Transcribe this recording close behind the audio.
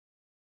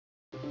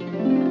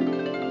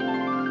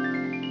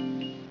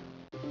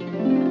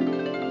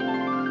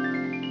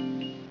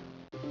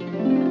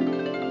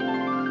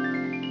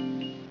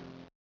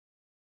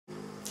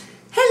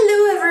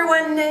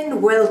everyone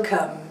and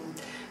welcome.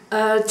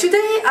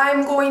 Today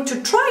I'm going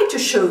to try to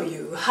show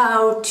you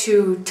how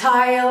to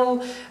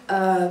tile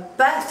a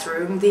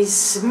bathroom,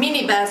 this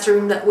mini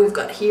bathroom that we've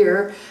got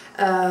here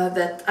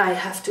that I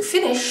have to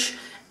finish,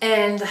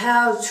 and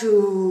how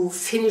to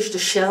finish the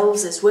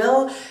shelves as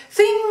well.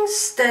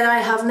 Things that I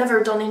have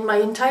never done in my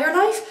entire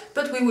life,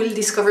 but we will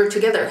discover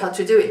together how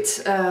to do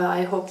it.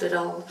 I hope that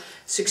I'll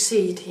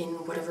succeed in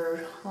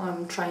whatever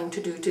I'm trying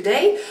to do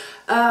today.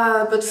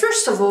 But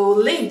first of all,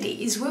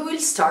 ladies, we will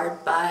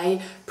start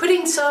by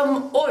putting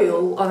some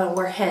oil on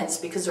our hands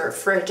because they're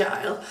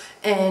fragile,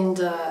 and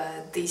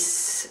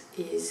this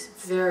is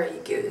very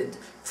good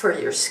for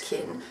your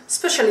skin,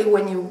 especially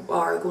when you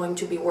are going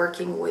to be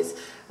working with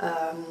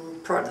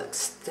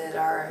products that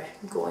are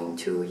going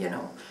to,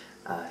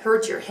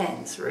 hurt your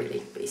hands,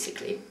 really,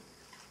 basically.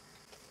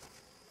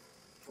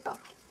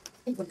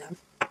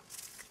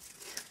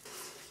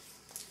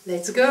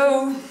 Let's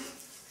go!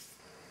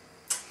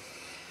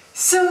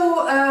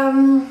 So,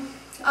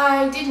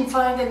 I didn't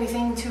find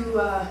anything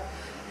to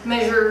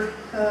measure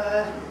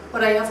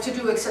what I have to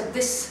do except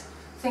this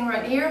thing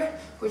right here,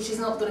 which is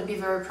not going to be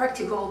very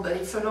practical, but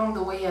if along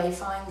the way I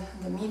find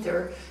the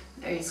meter,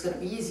 it's going to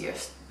be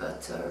easiest.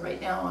 But right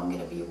now I'm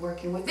going to be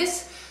working with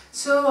this.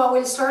 So I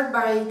will start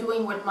by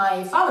doing what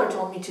my father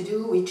told me to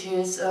do, which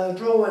is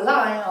draw a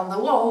line on the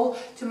wall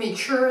to make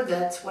sure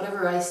that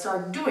whatever I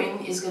start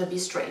doing is going to be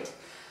straight.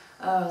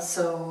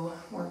 So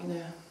we're going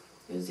to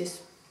use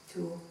this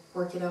to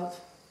work it out.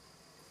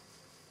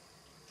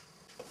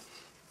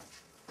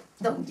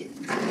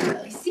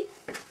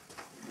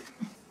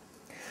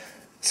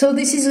 So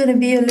this is going to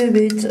be a little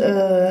bit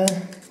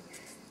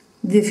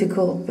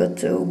difficult,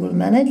 but we'll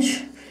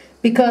manage,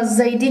 because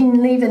they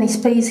didn't leave any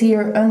space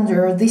here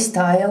under this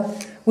tile,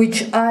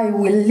 which I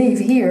will leave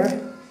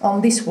here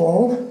on this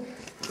wall.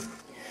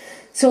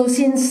 So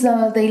since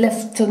they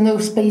left no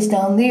space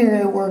down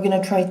there, we're going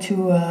to try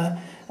to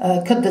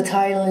cut the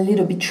tile a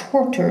little bit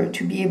shorter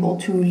to be able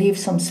to leave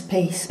some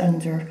space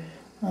under,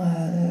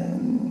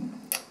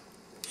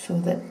 so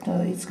that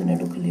it's going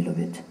to look a little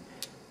bit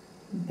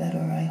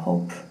better, I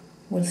hope.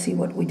 We'll see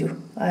what we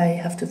do. I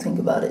have to think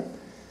about it.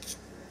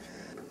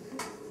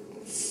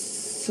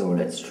 So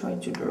let's try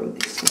to draw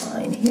this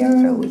line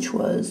here, which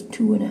was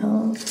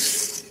 2.5.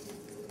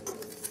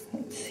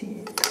 Let's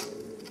see.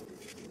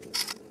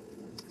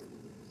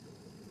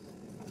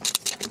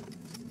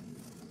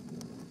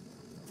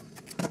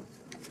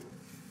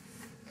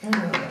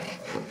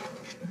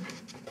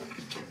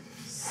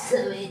 Ça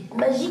va être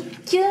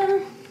magique.